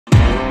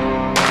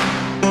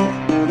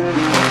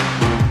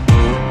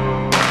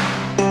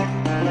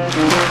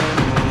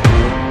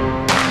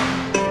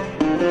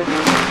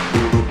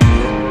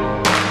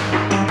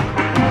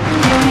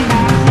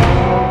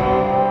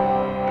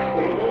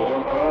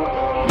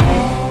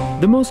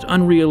The most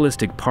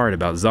unrealistic part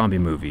about zombie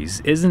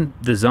movies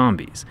isn't the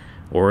zombies,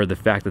 or the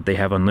fact that they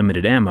have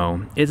unlimited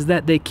ammo, it's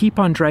that they keep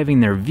on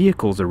driving their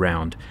vehicles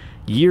around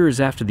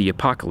years after the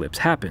apocalypse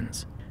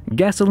happens.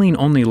 Gasoline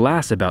only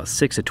lasts about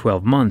 6 to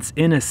 12 months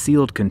in a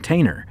sealed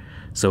container,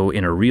 so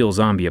in a real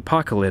zombie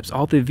apocalypse,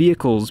 all the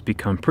vehicles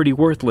become pretty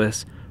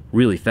worthless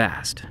really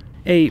fast.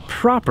 A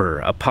proper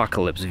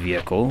apocalypse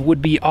vehicle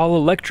would be all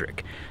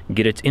electric,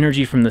 get its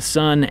energy from the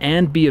sun,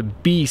 and be a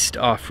beast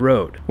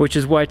off-road, which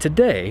is why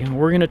today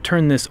we're going to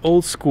turn this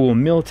old school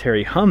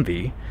military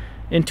Humvee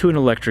into an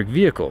electric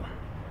vehicle.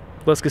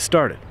 Let's get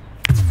started.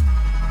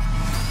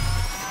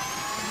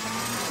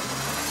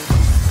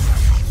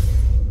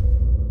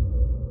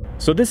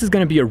 So this is going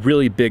to be a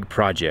really big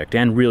project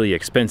and really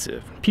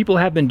expensive. People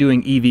have been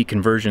doing EV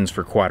conversions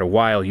for quite a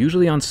while,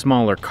 usually on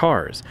smaller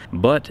cars,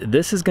 but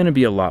this is going to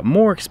be a lot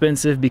more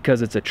expensive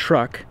because it's a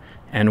truck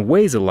and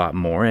weighs a lot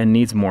more and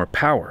needs more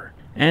power.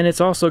 And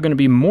it's also going to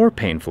be more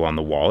painful on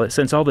the wallet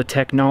since all the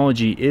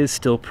technology is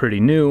still pretty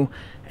new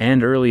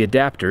and early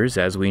adapters,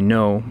 as we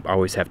know,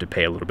 always have to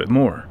pay a little bit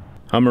more.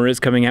 Hummer is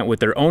coming out with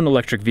their own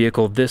electric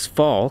vehicle this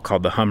fall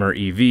called the Hummer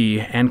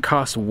EV and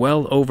costs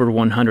well over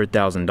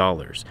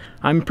 $100,000.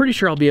 I'm pretty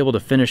sure I'll be able to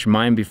finish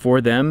mine before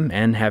them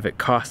and have it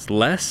cost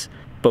less,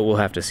 but we'll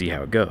have to see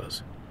how it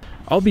goes.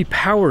 I'll be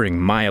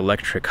powering my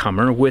electric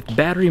Hummer with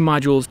battery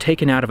modules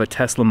taken out of a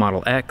Tesla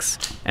Model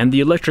X, and the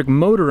electric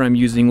motor I'm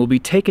using will be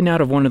taken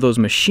out of one of those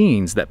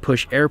machines that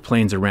push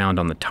airplanes around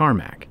on the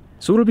tarmac.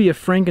 So it'll be a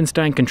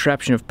Frankenstein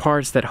contraption of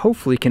parts that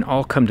hopefully can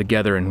all come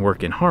together and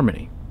work in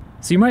harmony.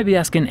 So you might be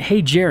asking,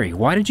 hey Jerry,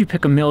 why did you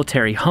pick a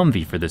military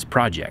Humvee for this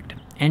project?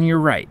 And you're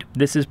right,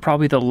 this is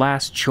probably the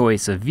last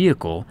choice of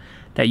vehicle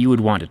that you would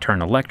want to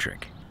turn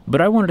electric.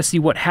 But I wanted to see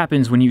what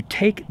happens when you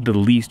take the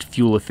least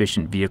fuel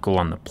efficient vehicle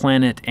on the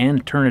planet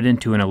and turn it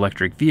into an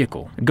electric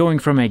vehicle, going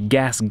from a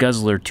gas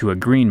guzzler to a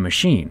green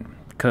machine,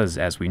 because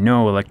as we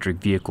know, electric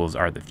vehicles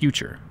are the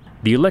future.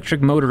 The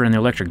electric motor and the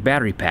electric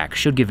battery pack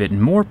should give it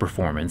more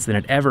performance than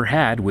it ever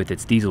had with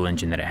its diesel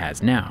engine that it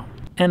has now.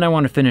 And I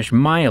want to finish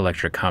my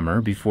electric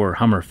Hummer before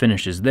Hummer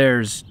finishes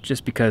theirs,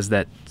 just because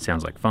that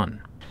sounds like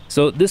fun.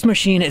 So this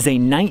machine is a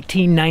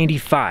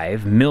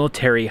 1995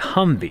 military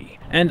Humvee.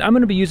 And I'm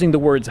going to be using the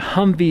words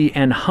Humvee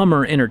and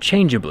Hummer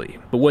interchangeably,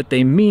 but what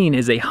they mean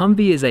is a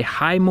Humvee is a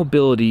high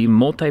mobility,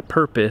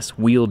 multi-purpose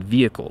wheeled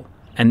vehicle.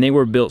 And they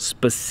were built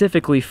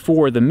specifically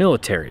for the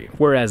military,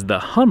 whereas the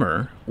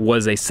Hummer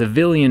was a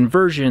civilian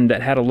version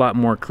that had a lot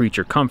more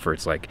creature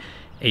comforts like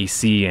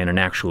AC and an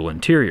actual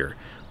interior,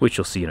 which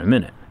you'll see in a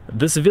minute.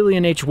 The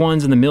civilian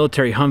H1s and the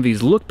military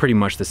Humvees look pretty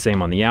much the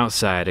same on the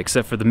outside,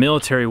 except for the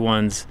military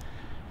ones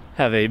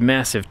have a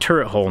massive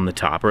turret hole in the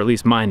top, or at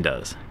least mine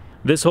does.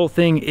 This whole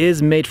thing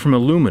is made from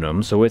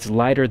aluminum, so it's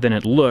lighter than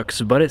it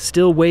looks, but it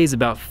still weighs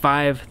about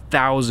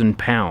 5,000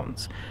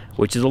 pounds,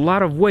 which is a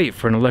lot of weight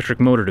for an electric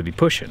motor to be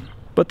pushing.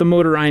 But the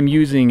motor I'm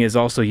using is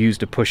also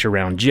used to push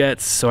around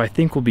jets, so I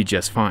think we'll be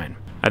just fine.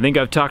 I think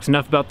I've talked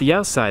enough about the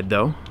outside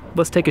though.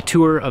 Let's take a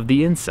tour of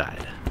the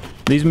inside.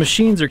 These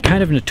machines are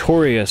kind of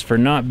notorious for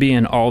not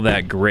being all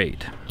that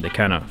great. They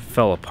kind of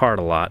fell apart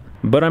a lot.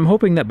 But I'm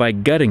hoping that by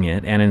gutting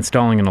it and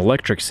installing an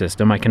electric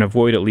system, I can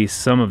avoid at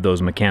least some of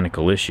those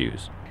mechanical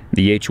issues.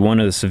 The H1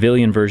 of the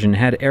civilian version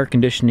had air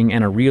conditioning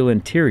and a real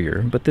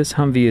interior, but this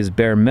Humvee is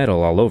bare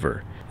metal all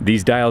over.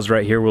 These dials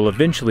right here will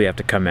eventually have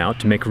to come out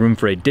to make room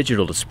for a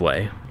digital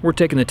display. We're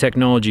taking the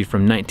technology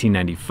from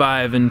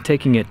 1995 and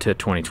taking it to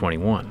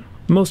 2021.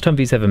 Most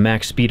Humvees have a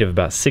max speed of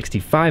about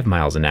 65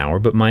 miles an hour,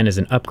 but mine is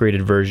an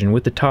upgraded version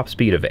with the top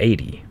speed of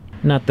 80.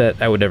 Not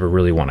that I would ever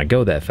really want to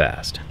go that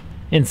fast.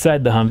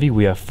 Inside the Humvee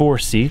we have 4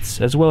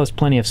 seats, as well as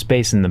plenty of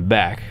space in the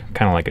back,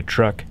 kind of like a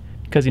truck,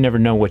 because you never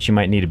know what you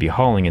might need to be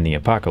hauling in the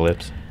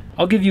apocalypse.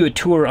 I'll give you a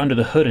tour under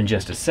the hood in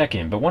just a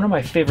second, but one of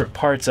my favorite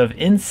parts of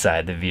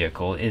inside the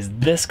vehicle is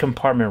this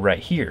compartment right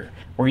here,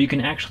 where you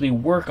can actually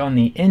work on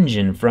the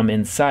engine from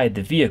inside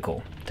the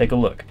vehicle. Take a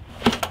look.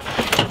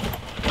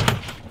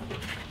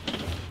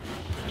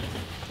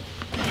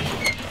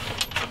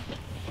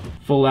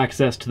 Full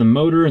access to the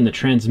motor, and the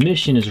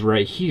transmission is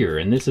right here,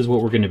 and this is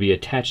what we're going to be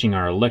attaching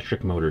our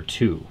electric motor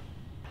to.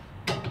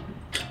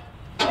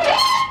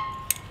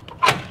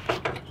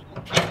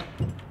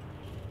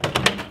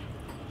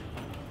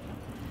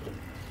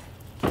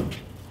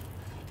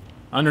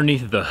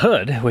 Underneath the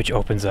hood, which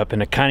opens up in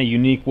a kind of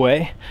unique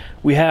way,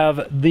 we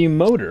have the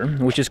motor,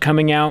 which is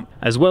coming out,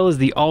 as well as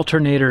the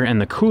alternator and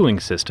the cooling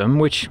system,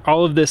 which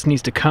all of this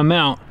needs to come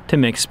out to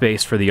make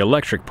space for the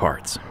electric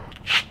parts.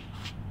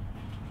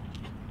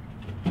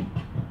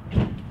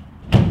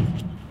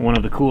 One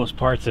of the coolest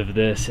parts of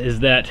this is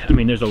that,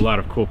 there's a lot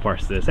of cool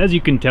parts to this. As you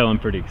can tell, I'm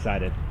pretty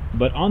excited.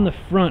 But on the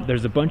front,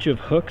 there's a bunch of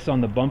hooks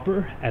on the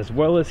bumper, as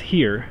well as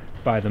here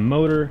by the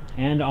motor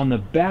and on the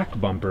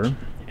back bumper.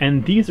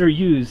 And these are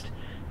used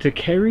to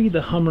carry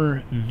the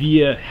Hummer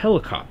via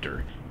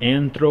helicopter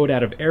and throw it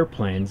out of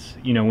airplanes,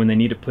 when they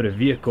need to put a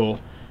vehicle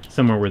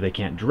somewhere where they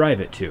can't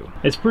drive it to.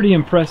 It's pretty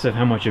impressive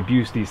how much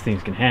abuse these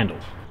things can handle.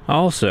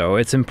 Also,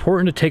 it's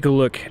important to take a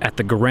look at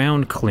the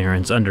ground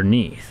clearance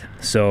underneath.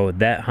 So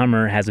that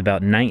Hummer has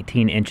about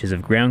 19 inches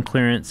of ground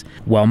clearance,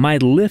 while my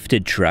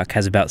lifted truck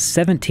has about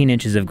 17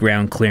 inches of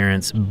ground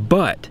clearance,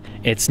 but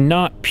it's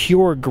not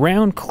pure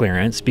ground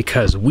clearance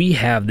because we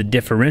have the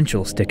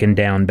differential sticking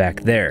down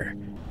back there.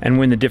 And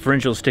when the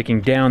differential is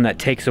sticking down, that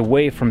takes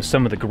away from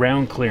some of the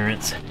ground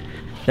clearance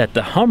that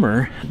the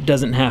Hummer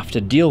doesn't have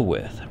to deal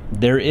with.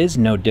 There is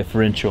no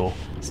differential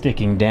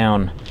sticking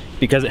down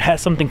because it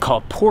has something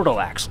called portal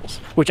axles,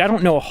 which I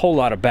don't know a whole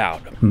lot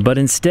about. But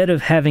instead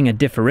of having a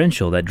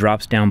differential that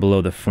drops down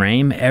below the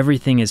frame,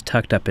 everything is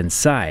tucked up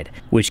inside,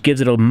 which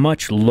gives it a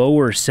much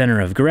lower center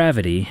of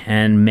gravity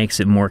and makes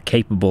it more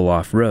capable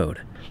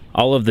off-road.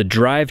 All of the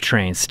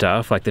drivetrain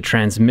stuff, like the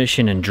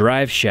transmission and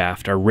drive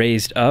shaft, are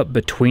raised up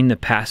between the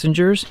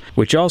passengers,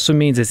 which also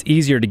means it's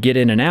easier to get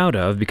in and out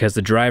of because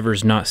the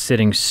driver's not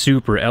sitting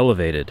super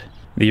elevated.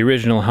 The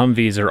original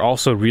Humvees are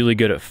also really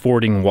good at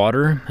fording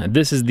water.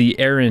 This is the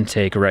air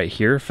intake right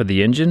here for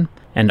the engine,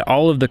 and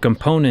all of the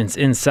components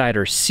inside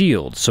are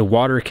sealed so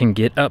water can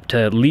get up to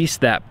at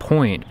least that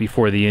point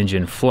before the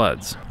engine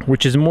floods,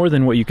 which is more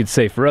than what you could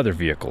say for other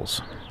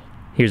vehicles.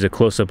 Here's a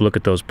close-up look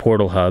at those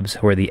portal hubs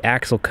where the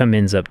axle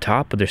comes in up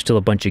top, but there's still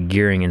a bunch of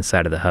gearing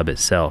inside of the hub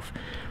itself.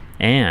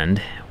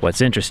 And what's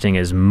interesting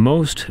is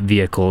most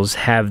vehicles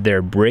have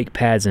their brake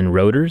pads and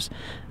rotors,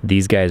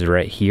 these guys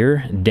right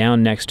here,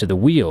 down next to the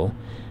wheel,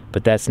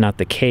 but that's not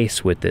the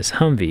case with this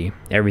Humvee.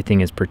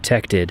 Everything is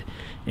protected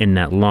in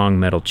that long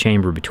metal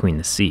chamber between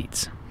the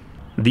seats.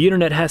 The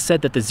internet has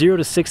said that the 0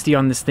 to 60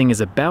 on this thing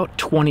is about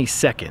 20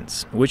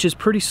 seconds, which is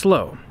pretty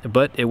slow,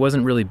 but it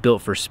wasn't really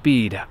built for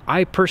speed.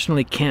 I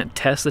personally can't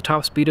test the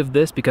top speed of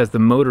this because the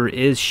motor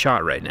is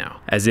shot right now,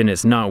 as in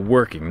it's not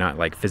working, not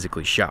like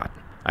physically shot.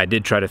 I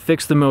did try to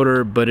fix the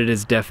motor, but it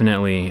is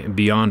definitely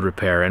beyond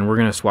repair, and we're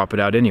gonna swap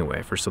it out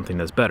anyway for something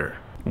that's better.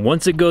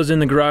 Once it goes in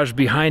the garage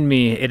behind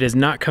me, it is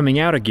not coming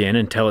out again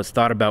until it's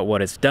thought about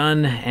what it's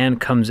done and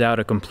comes out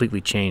a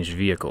completely changed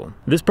vehicle.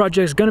 This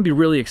project is gonna be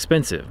really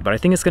expensive, but I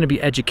think it's gonna be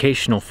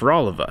educational for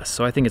all of us,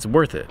 so I think it's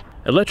worth it.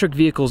 Electric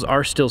vehicles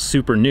are still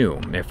super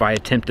new. If I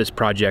attempt this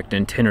project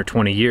in 10 or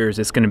 20 years,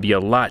 it's gonna be a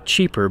lot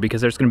cheaper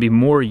because there's gonna be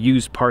more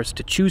used parts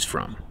to choose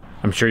from.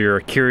 I'm sure you're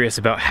curious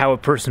about how a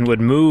person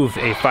would move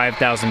a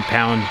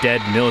 5,000-pound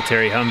dead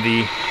military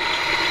Humvee.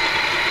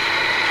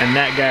 And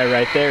that guy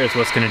right there is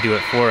what's gonna do it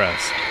for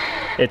us.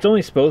 It's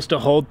only supposed to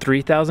hold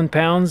 3,000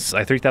 pounds,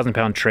 a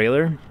 3,000-pound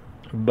trailer,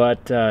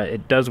 but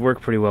it does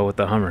work pretty well with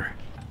the Hummer.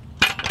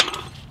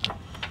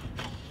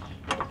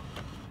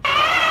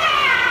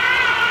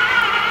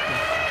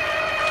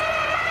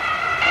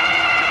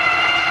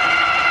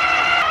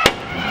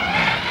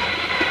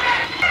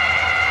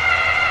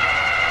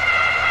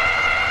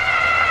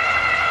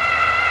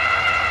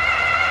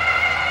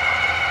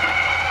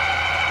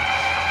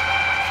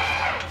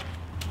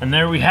 And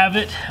there we have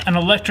it. An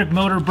electric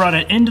motor brought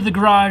it into the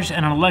garage,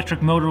 and an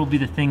electric motor will be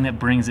the thing that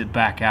brings it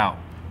back out.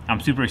 I'm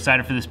super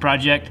excited for this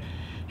project.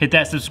 Hit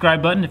that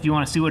subscribe button if you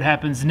want to see what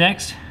happens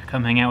next.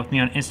 Come hang out with me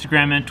on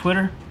Instagram and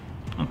Twitter.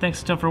 And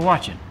thanks a ton for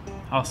watching.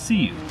 I'll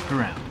see you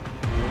around.